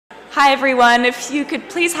Hi, everyone. If you could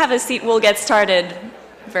please have a seat, we'll get started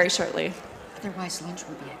very shortly. Otherwise, lunch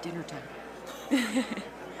will be at dinner time.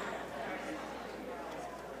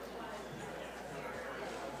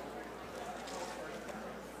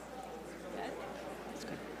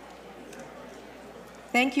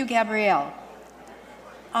 Thank you, Gabrielle.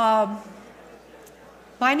 My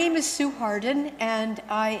name is Sue Harden, and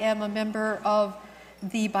I am a member of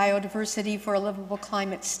the Biodiversity for a Livable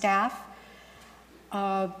Climate staff.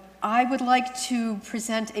 I would like to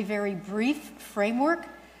present a very brief framework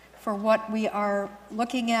for what we are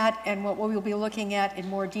looking at and what we will be looking at in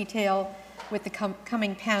more detail with the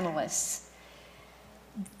coming panelists.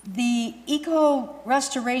 The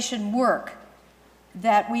eco-restoration work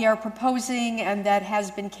that we are proposing and that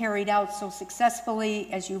has been carried out so successfully,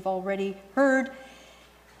 as you've already heard,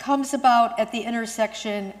 comes about at the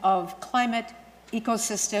intersection of climate,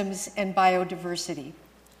 ecosystems, and biodiversity.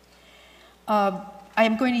 I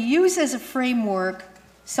am going to use as a framework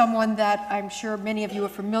someone that I'm sure many of you are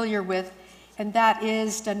familiar with, and that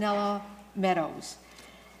is Donella Meadows.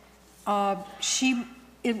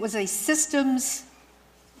 It was a systems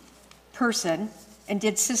person and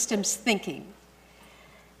did systems thinking.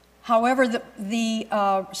 However,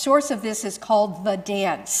 the source of this is called The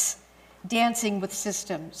Dance, Dancing with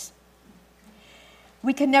Systems.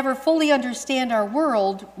 We can never fully understand our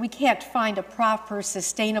world. We can't find a proper,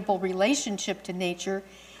 sustainable relationship to nature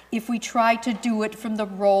if we try to do it from the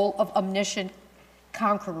role of omniscient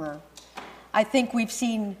conqueror. I think we've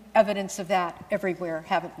seen evidence of that everywhere,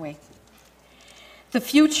 haven't we? The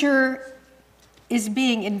future is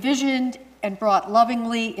being envisioned and brought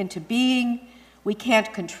lovingly into being. We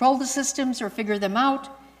can't control the systems or figure them out,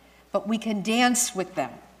 but we can dance with them.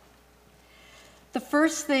 The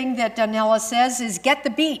first thing that Donella says is get the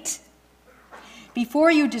beat.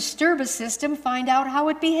 Before you disturb a system, find out how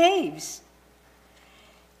it behaves.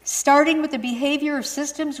 Starting with the behavior of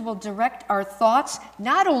systems will direct our thoughts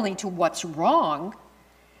not only to what's wrong,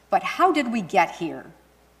 but how did we get here?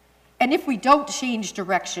 And if we don't change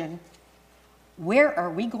direction, where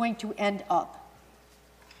are we going to end up?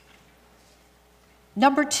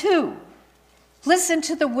 Number 2, listen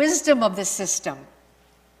to the wisdom of the system.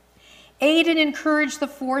 Aid and encourage the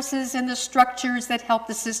forces and the structures that help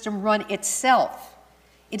the system run itself.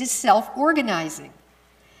 It is self-organizing.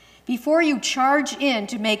 Before you charge in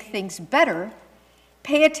to make things better,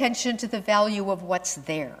 pay attention to the value of what's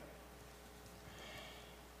there.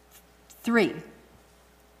 3,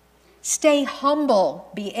 stay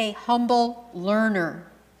humble. Be a humble learner.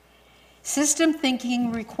 System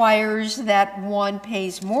thinking requires that one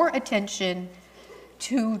pays more attention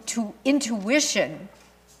to intuition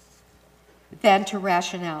than to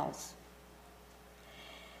rationales.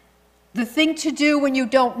 The thing to do when you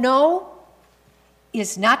don't know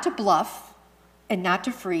is not to bluff and not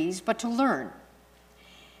to freeze, but to learn.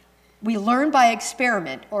 We learn by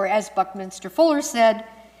experiment, or as Buckminster Fuller said,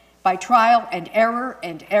 by trial and error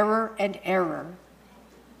and error and error.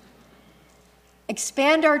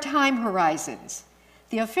 Expand our time horizons.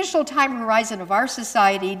 The official time horizon of our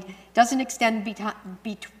society doesn't extend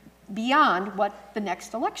beyond the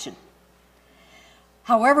next election.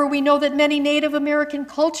 However, we know that many Native American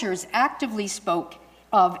cultures actively spoke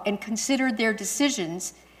of and considered their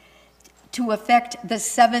decisions to affect the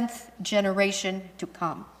 7th generation to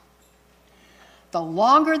come. The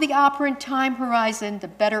longer the operant time horizon, the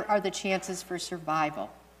better are the chances for survival.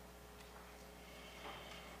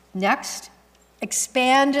 Next,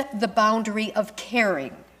 expand the boundary of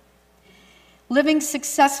caring. Living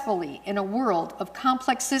successfully in a world of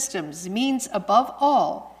complex systems means, above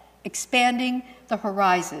all, expanding the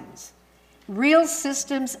horizons. Real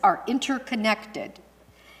systems are interconnected.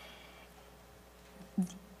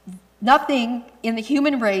 Nothing in the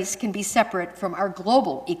human race can be separate from our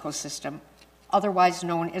global ecosystem, otherwise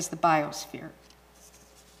known as the biosphere.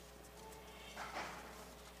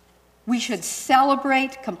 We should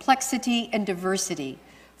celebrate complexity and diversity.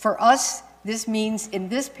 For us, this means, in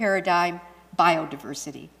this paradigm,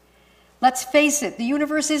 biodiversity. Let's face it, the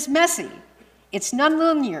universe is messy. It's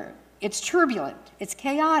nonlinear, it's turbulent, it's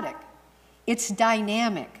chaotic, it's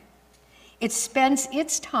dynamic. It spends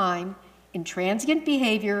its time in transient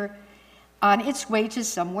behavior on its way to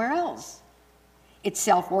somewhere else. It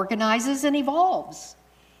self-organizes and evolves.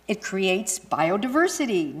 It creates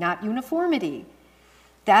biodiversity, not uniformity.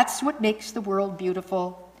 That's what makes the world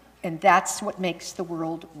beautiful, and that's what makes the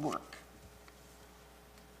world work.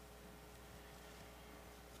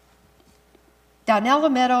 Donella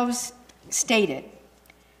Meadows stated,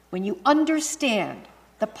 when you understand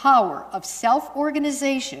the power of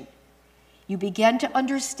self-organization, you begin to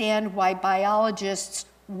understand why biologists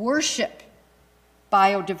worship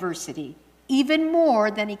biodiversity, even more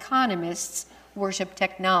than economists worship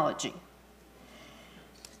technology.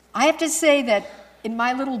 I have to say that in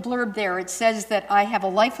my little blurb there, it says that I have a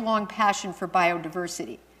lifelong passion for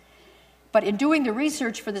biodiversity. But in doing the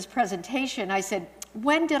research for this presentation, I said,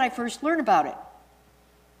 when did I first learn about it?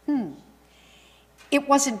 It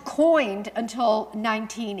wasn't coined until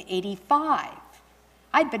 1985.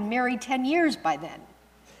 I'd been married 10 years by then.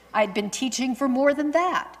 I'd been teaching for more than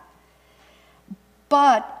that.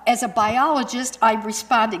 But as a biologist, I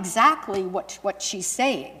respond exactly what she's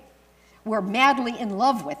saying. We're madly in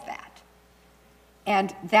love with that.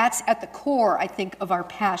 And that's at the core, I think, of our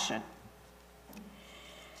passion.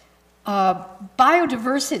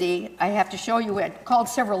 Biodiversity, I have to show you, I called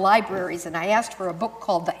several libraries and I asked for a book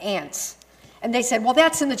called The Ants. And they said, well,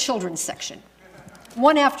 that's in the children's section,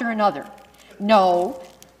 one after another. No,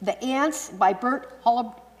 The Ants by Bert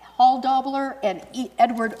Halldobler and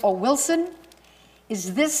Edward O. Wilson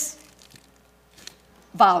is this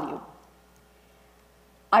volume.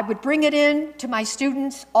 I would bring it in to my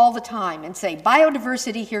students all the time and say,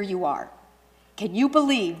 biodiversity, here you are. Can you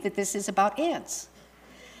believe that this is about ants?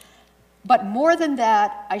 But more than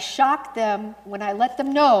that, I shocked them when I let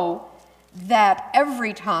them know that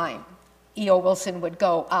every time E.O. Wilson would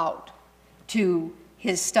go out to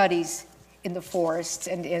his studies in the forests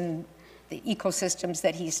and in the ecosystems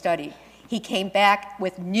that he studied, he came back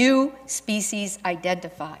with new species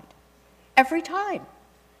identified. Every time.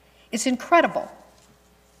 It's incredible.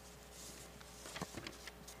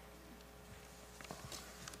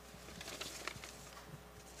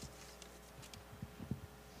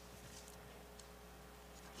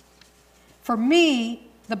 For me,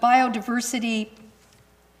 the biodiversity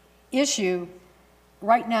issue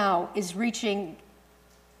right now is reaching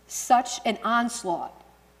such an onslaught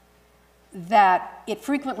that it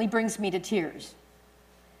frequently brings me to tears.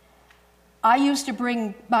 I used to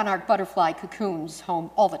bring monarch butterfly cocoons home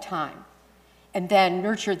all the time and then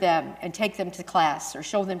nurture them and take them to class or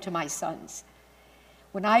show them to my sons.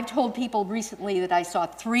 When I've told people recently that I saw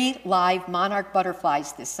 3 live monarch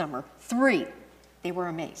butterflies this summer, 3, they were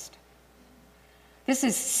amazed. This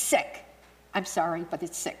is sick. I'm sorry, but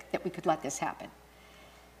it's sick that we could let this happen.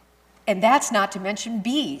 And that's not to mention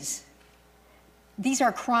bees. These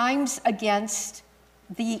are crimes against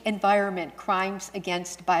the environment, crimes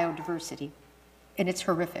against biodiversity, and it's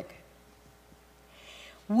horrific.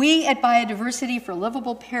 We at Biodiversity for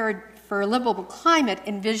a Livable Climate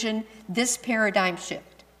envision this paradigm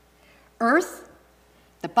shift. Earth,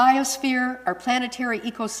 the biosphere, our planetary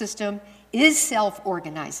ecosystem is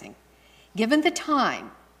self-organizing. Given the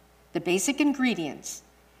time, the basic ingredients,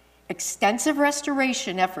 extensive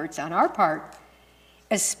restoration efforts on our part,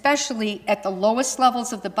 especially at the lowest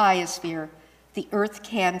levels of the biosphere, the Earth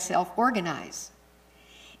can self-organize.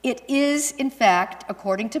 It is, in fact,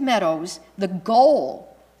 according to Meadows, the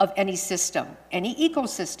goal of any system, any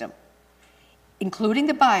ecosystem, including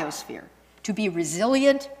the biosphere, to be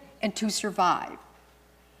resilient and to survive.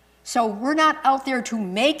 So we're not out there to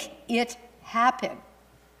make it happen.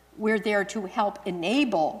 We're there to help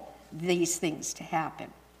enable these things to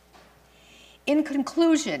happen. In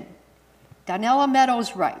conclusion, Donella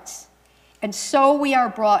Meadows writes, and so we are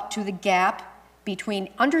brought to the gap between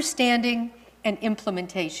understanding and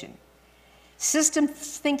implementation. Systems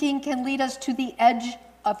thinking can lead us to the edge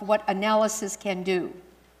of what analysis can do,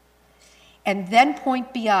 and then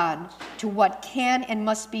point beyond to what can and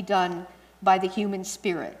must be done by the human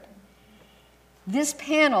spirit. This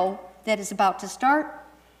panel that is about to start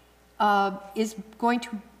is going to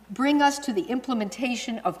bring us to the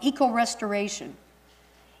implementation of eco-restoration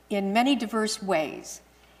in many diverse ways.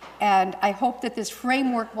 And I hope that this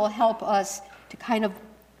framework will help us to kind of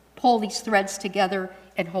pull these threads together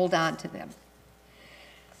and hold on to them.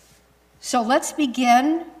 So let's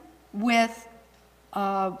begin with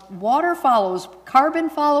water follows, carbon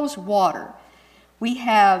follows water. We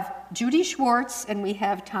have Judy Schwartz and we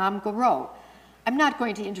have Tom Garreau. I'm not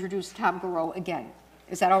going to introduce Tom Garreau again.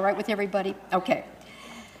 Is that all right with everybody? Okay.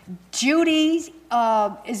 Judy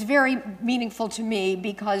is very meaningful to me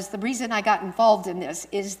because the reason I got involved in this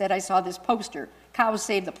is that I saw this poster, Cows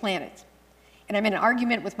Save the Planet. And I'm in an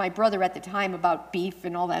argument with my brother at the time about beef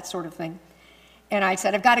and all that sort of thing. And I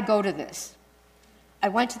said, I've got to go to this. I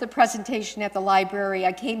went to the presentation at the library.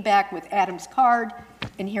 I came back with Adam's card,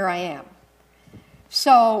 and here I am.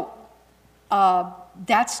 So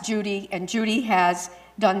that's Judy, and Judy has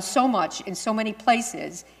done so much in so many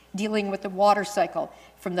places dealing with the water cycle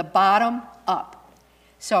from the bottom up.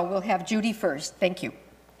 So we'll have Judy first. Thank you.